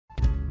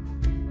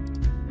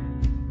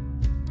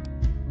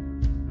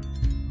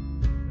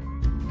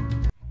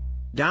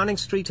Downing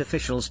Street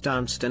officials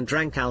danced and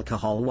drank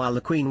alcohol while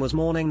the Queen was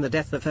mourning the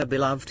death of her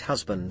beloved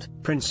husband,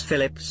 Prince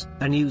Philip,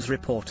 a news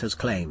report has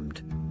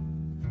claimed.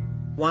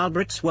 While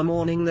Brits were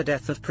mourning the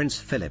death of Prince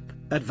Philip,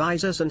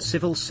 advisors and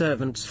civil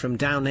servants from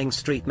Downing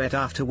Street met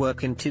after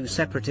work in two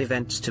separate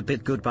events to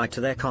bid goodbye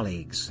to their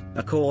colleagues,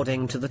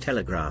 according to The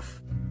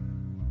Telegraph.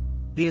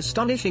 The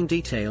astonishing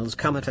details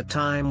come at a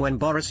time when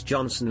Boris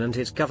Johnson and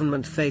his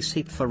government face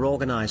heat for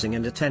organising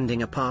and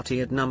attending a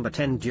party at Number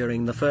 10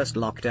 during the first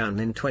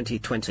lockdown in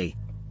 2020.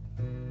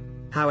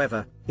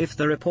 However, if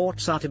the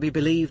reports are to be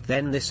believed,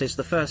 then this is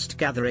the first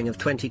gathering of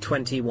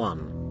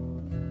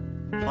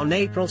 2021. On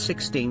April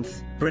 16,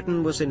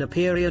 Britain was in a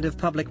period of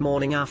public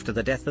mourning after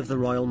the death of the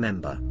royal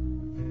member.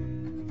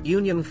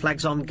 Union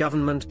flags on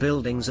government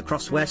buildings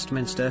across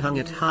Westminster hung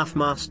at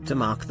half-mast to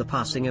mark the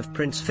passing of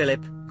Prince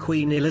Philip,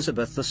 Queen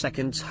Elizabeth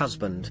II's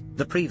husband,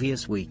 the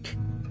previous week.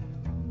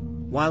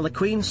 While the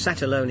Queen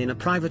sat alone in a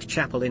private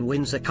chapel in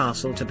Windsor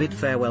Castle to bid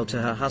farewell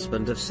to her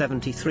husband of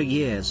 73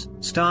 years,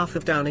 staff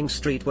of Downing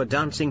Street were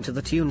dancing to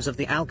the tunes of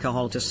the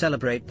alcohol to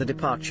celebrate the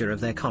departure of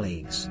their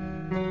colleagues.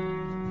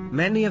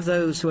 Many of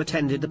those who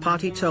attended the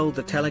party told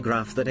The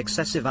Telegraph that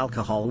excessive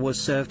alcohol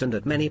was served and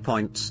at many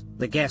points,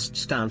 the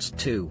guests danced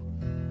too.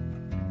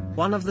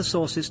 One of the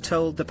sources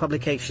told the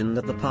publication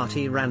that the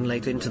party ran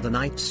late into the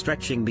night,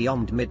 stretching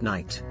beyond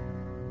midnight.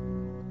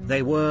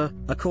 They were,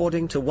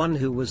 according to one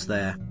who was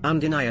there,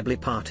 undeniably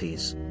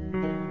parties.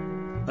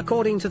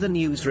 According to the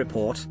news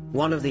report,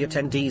 one of the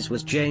attendees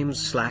was James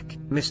Slack,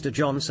 Mr.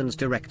 Johnson's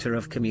Director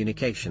of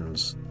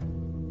Communications.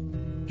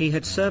 He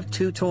had served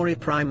two Tory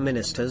Prime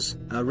Ministers,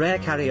 a rare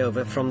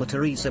carryover from the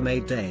Theresa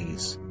May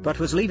days, but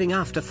was leaving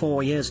after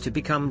 4 years to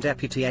become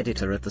deputy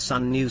editor at the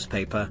Sun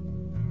newspaper.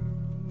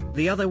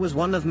 The other was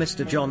one of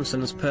Mr.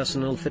 Johnson's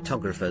personal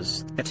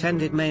photographers,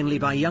 attended mainly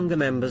by younger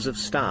members of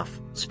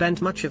staff,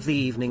 spent much of the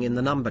evening in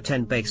the Number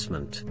 10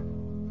 basement.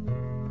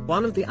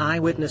 One of the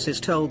eyewitnesses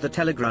told The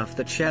Telegraph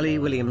that Shelley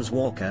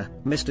Williams-Walker,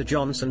 Mr.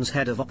 Johnson's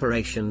head of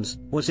operations,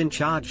 was in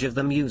charge of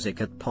the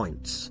music at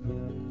points.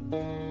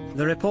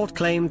 The report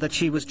claimed that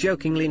she was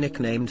jokingly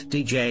nicknamed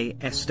DJ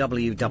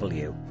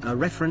SWW, a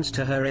reference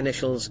to her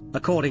initials,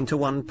 according to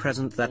one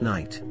present that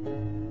night.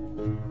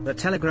 The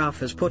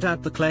Telegraph has put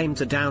out the claim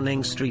to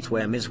Downing Street,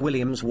 where Ms.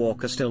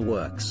 Williams-Walker still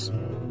works.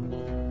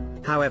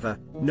 However,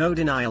 no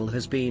denial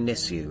has been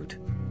issued.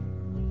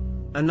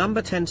 A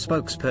Number 10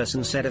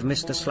 spokesperson said of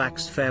Mr.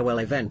 Slack's farewell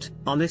event,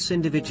 on this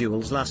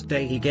individual's last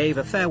day he gave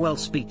a farewell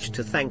speech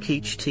to thank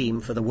each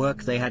team for the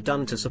work they had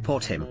done to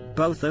support him,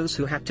 both those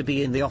who had to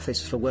be in the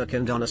office for work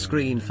and on a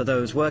screen for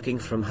those working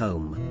from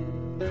home.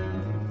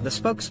 The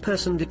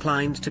spokesperson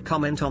declined to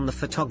comment on the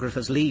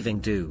photographer's leaving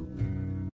do.